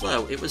 hours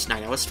slow, it was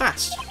 9 hours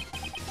fast.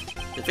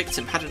 The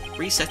victim hadn't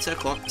reset her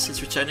clock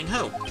since returning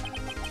home.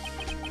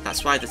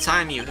 That's why the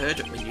time you heard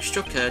when you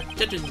struck her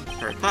dead in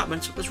her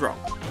apartment was wrong.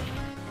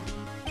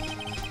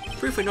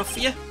 Proof enough for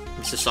you,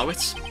 Mr.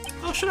 Sowett?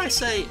 Or should I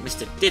say,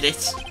 Mr. Did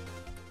It?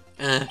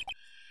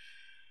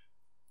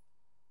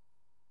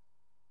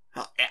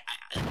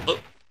 Oh,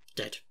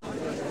 dead.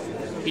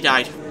 He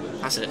died.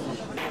 That's it.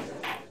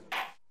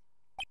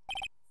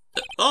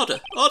 Order!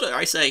 Order,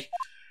 I say!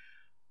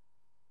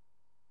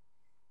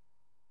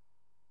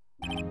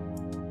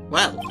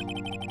 Well,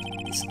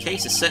 this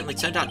case has certainly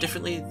turned out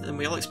differently than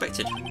we all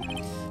expected.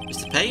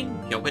 Mr. Payne,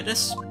 your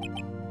witness,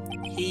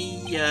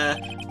 he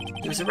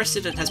was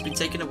arrested and has been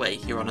taken away,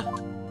 Your Honour.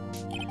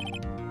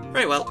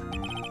 Very well.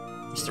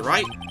 Mr.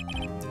 Wright?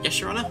 Yes,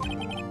 Your Honour?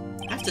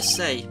 I have to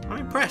say, I'm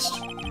impressed.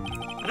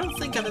 I don't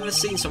think I've ever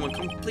seen someone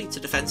complete a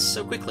defence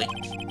so quickly.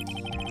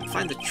 And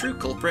find the true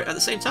culprit at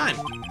the same time.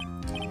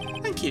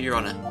 Thank you, Your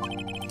Honour.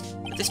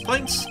 At this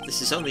point,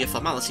 this is only a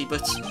formality,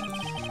 but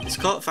this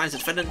court finds the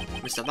defendant,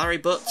 Mr. Larry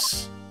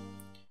Butz,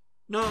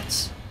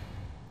 not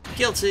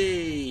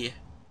guilty.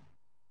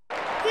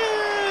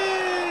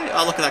 Yay!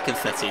 Oh, look at that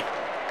confetti.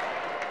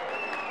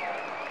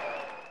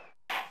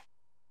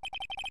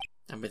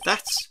 And with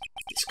that,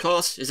 this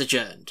court is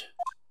adjourned.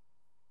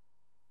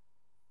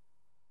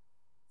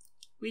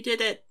 We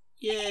did it!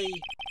 Yay!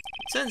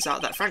 It turns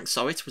out that Frank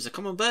Sowett was a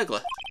common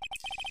burglar.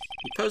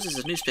 He posed as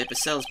a newspaper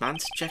salesman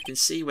to check and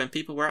see when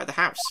people were at the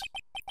house.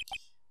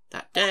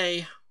 That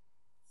day,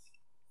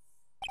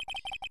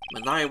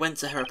 when Larry went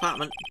to her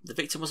apartment, the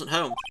victim wasn't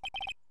home.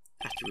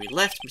 After he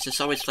left, Mr.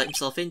 Sowett let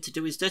himself in to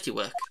do his dirty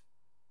work.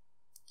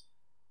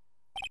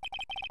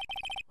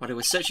 While he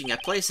was searching her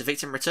place, the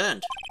victim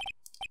returned.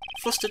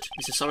 Flustered,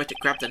 Mr. Sowett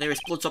grabbed the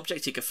nearest blood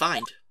object he could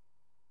find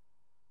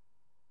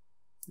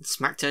and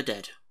smacked her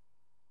dead.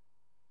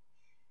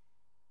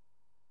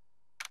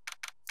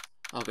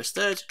 August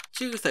 3rd,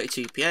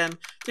 2:32 PM,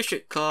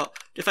 District Court,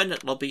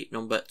 Defendant Lobby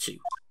number 2.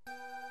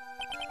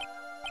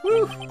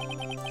 Woo!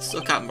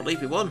 Still can't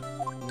believe we won.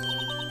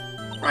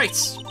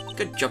 Right,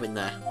 good job in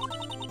there.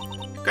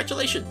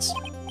 Congratulations.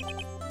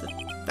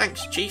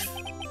 Thanks, Chief.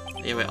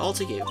 I owe it all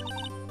to you.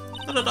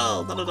 Not at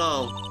all, not at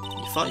all.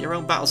 You fought your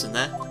own battles in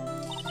there.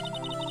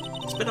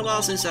 It's been a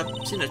while since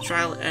I've seen a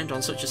trial end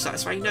on such a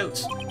satisfying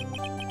note.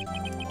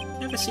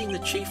 Never seen the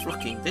Chief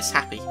looking this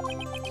happy.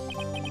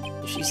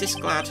 If she's this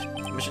glad,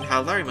 imagine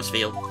how Larry must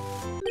feel.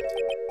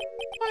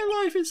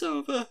 My life is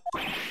over.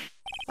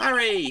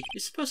 Larry, you're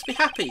supposed to be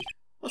happy.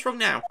 What's wrong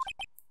now?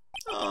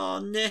 Oh,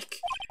 Nick.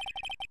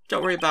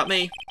 Don't worry about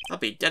me. I'll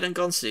be dead and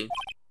gone soon.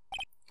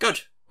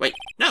 Good. Wait,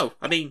 no,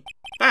 I mean,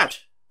 bad.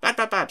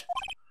 Bad.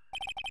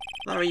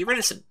 Larry, you're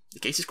innocent. The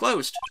case is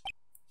closed.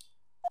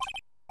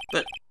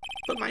 But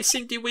my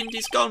Cindy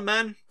Windy's gone,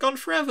 man. Gone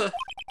forever.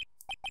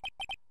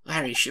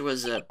 Larry, she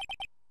was,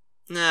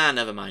 Nah,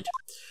 never mind.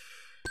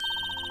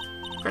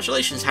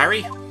 Congratulations,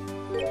 Harry.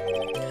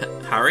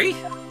 Harry?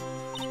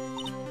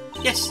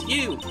 Yes,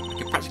 you. I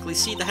can practically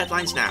see the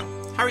headlines now.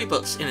 Harry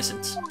Butz,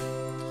 innocent.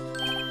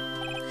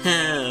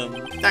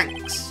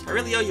 Thanks. I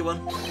really owe you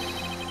one.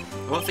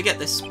 I won't forget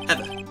this,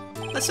 ever.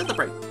 Let's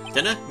celebrate.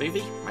 Dinner,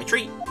 movie, my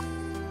treat.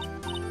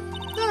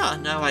 Ah,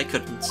 no, I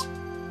couldn't.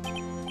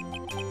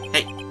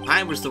 Hey,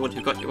 I was the one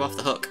who got you off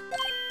the hook.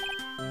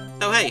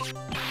 Oh, hey.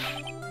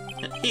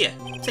 Here,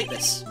 take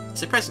this.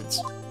 It's a present.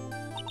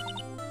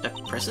 A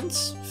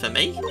present? For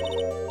me?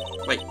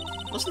 Wait,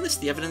 wasn't this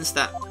the evidence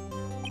that...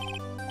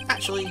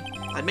 Actually,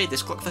 I made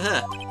this clock for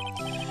her.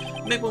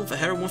 I made one for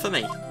her and one for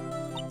me.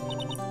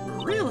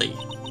 Really?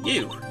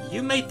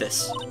 You made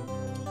this?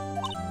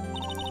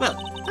 Well,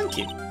 thank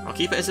you. I'll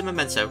keep it as a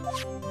memento.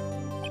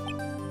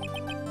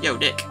 Yo,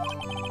 Nick.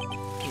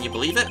 Can you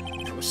believe it?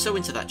 I was so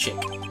into that chick.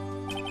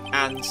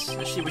 And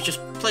she was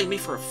just playing me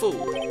for a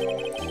fool.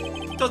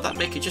 Don't that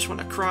make you just want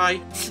to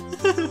cry?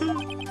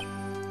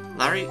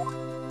 Larry?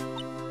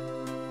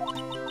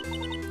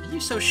 Are you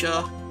so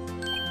sure?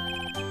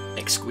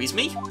 Excuse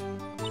me?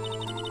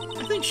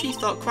 I think she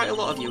thought quite a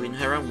lot of you in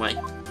her own way.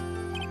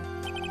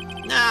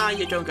 Nah,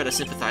 you don't gotta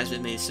sympathise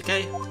with me, it's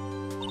okay?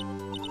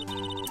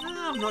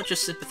 I'm not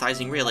just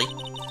sympathising, really.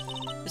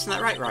 Isn't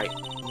that right, Wright?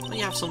 Don't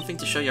you have something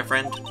to show your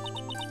friend?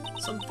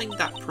 Something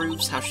that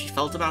proves how she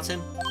felt about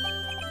him?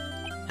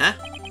 Huh?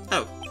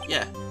 Oh,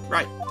 yeah,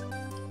 right.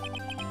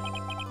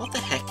 What the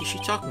heck is she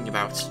talking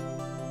about?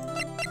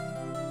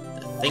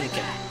 The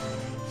Thinker.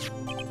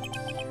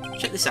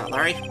 Check this out,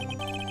 Larry.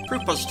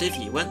 Proof positive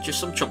you weren't just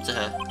some chump to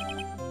her.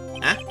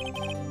 Huh?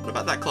 What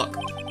about that clock?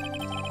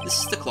 This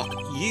is the clock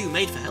you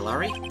made for her,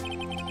 Larry.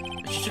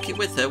 And she took it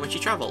with her when she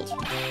travelled.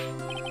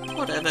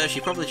 Whatever, she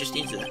probably just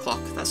needed a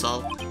clock, that's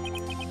all.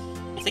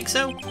 You think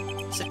so?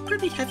 It's a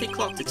pretty heavy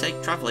clock to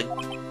take travelling.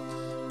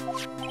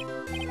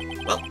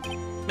 Well,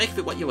 make of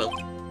it what you will.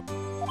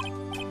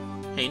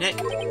 Hey Nick.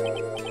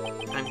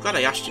 I'm glad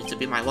I asked you to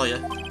be my lawyer.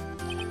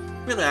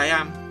 Really I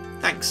am.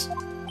 Thanks.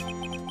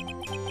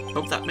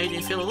 Hope that made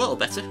you feel a little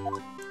better.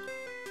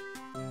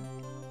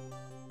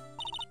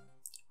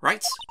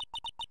 Right.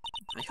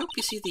 I hope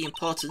you see the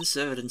importance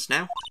of evidence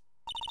now.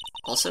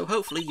 Also,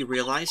 hopefully you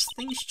realise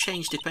things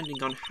change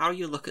depending on how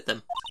you look at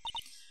them.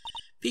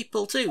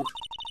 People too.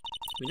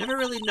 We never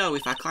really know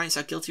if our clients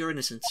are guilty or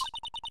innocent.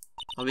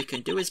 All we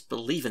can do is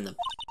believe in them.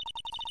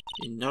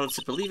 In order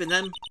to believe in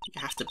them,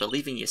 you have to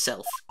believe in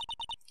yourself.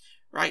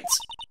 Right.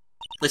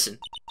 Listen,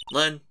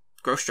 learn,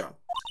 grow strong.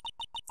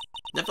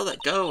 Never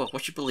let go of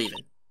what you believe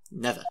in.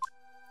 Never.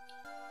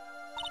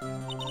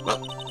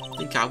 Well, I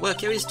think our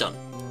work here is done.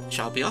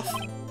 Shall I be off?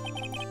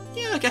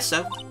 Yeah, I guess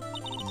so.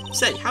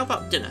 Say, how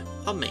about dinner?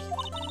 On me.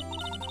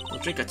 We'll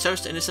drink a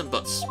toast to innocent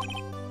Butz.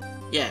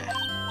 Yeah.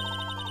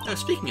 Oh,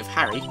 speaking of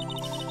Harry,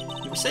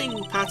 you were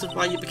saying part of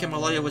why you became a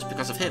lawyer was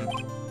because of him.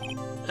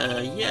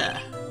 Yeah.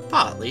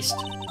 Part, at least.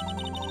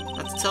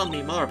 Have to tell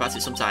me more about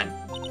it sometime.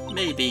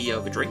 Maybe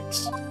over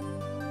drinks.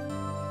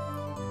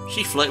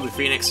 She flirted with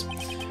Phoenix,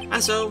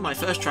 and so my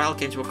first trial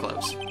came to a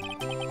close.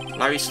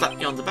 Larry slapped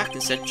me on the back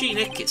and said, "Gee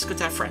Nick, it's good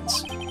to have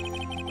friends."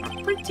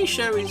 I'm pretty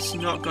sure he's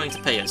not going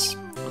to pay us,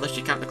 unless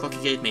you count the clock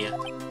he gave me.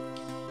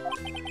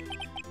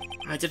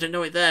 I didn't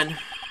know it then,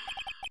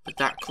 but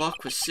that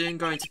clock was soon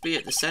going to be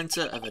at the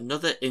centre of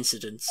another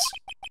incident.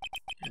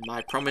 And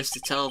my promise to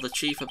tell the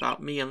chief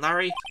about me and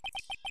Larry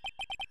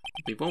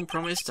would be one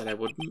promise that I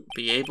wouldn't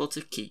be able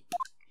to keep.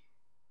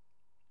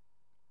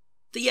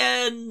 The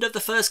end of the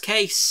first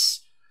case!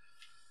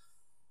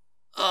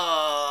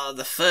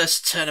 The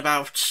first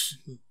turnabout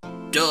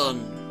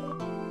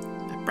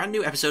done. A brand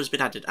new episode has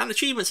been added, and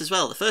achievements as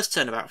well, the first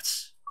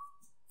turnabout.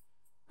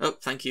 Oh,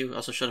 thank you,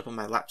 also showed up on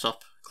my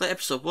laptop. Clear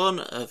episode 1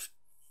 of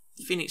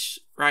Phoenix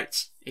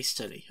Wright Ace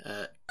Attorney.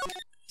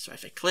 So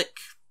if I click,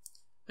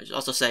 it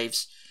also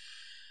saves.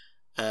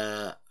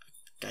 I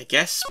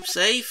guess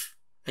save?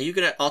 Are you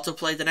going to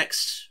autoplay the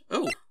next?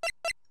 Oh,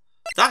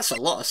 that's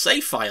a lot of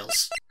save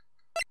files.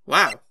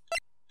 Wow.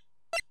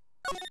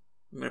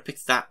 I'm going to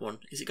pick that one.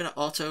 Is it going to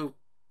auto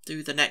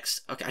do the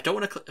next? Okay, I don't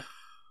want to click. I'm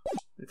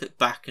going to click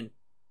back and.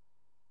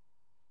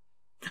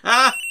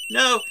 Ah,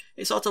 no!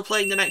 It's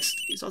auto-playing the next.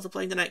 It's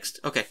auto-playing the next.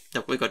 Okay,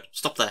 no, we're good.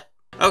 Stop there.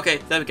 Okay,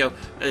 there we go.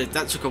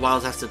 That took a while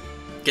to have to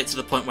get to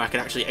the point where I could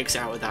actually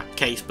exit out of that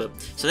case, but...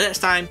 So the next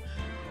time,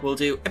 we'll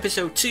do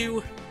episode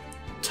 2,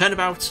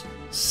 Turnabout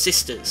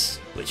Sisters,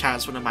 which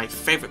has one of my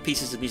favourite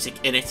pieces of music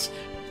in it,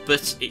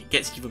 but it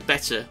gets even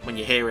better when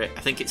you hear it.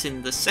 I think it's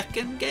in the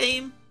second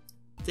game.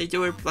 They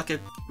do a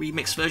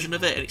remix version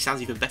of it, and it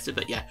sounds even better,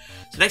 but yeah.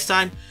 So next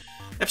time,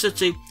 episode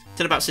 2,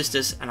 Turnabout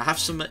Sisters, and I'll have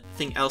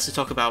something else to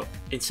talk about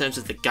in terms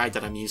of the guide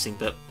that I'm using,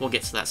 but we'll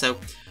get to that. So,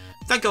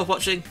 thank you all for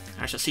watching.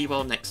 I shall see you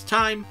all next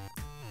time.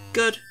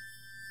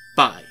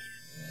 Goodbye.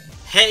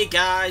 Hey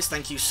guys,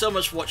 thank you so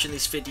much for watching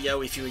this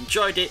video. If you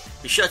enjoyed it,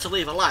 be sure to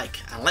leave a like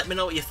and let me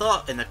know what you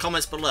thought in the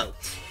comments below.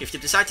 If you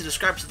decide to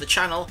subscribe to the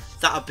channel,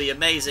 that would be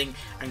amazing,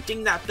 and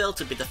ding that bell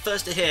to be the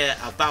first to hear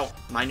about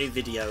my new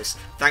videos.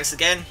 Thanks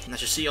again, and I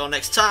shall see you all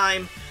next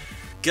time.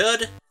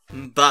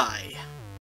 Goodbye.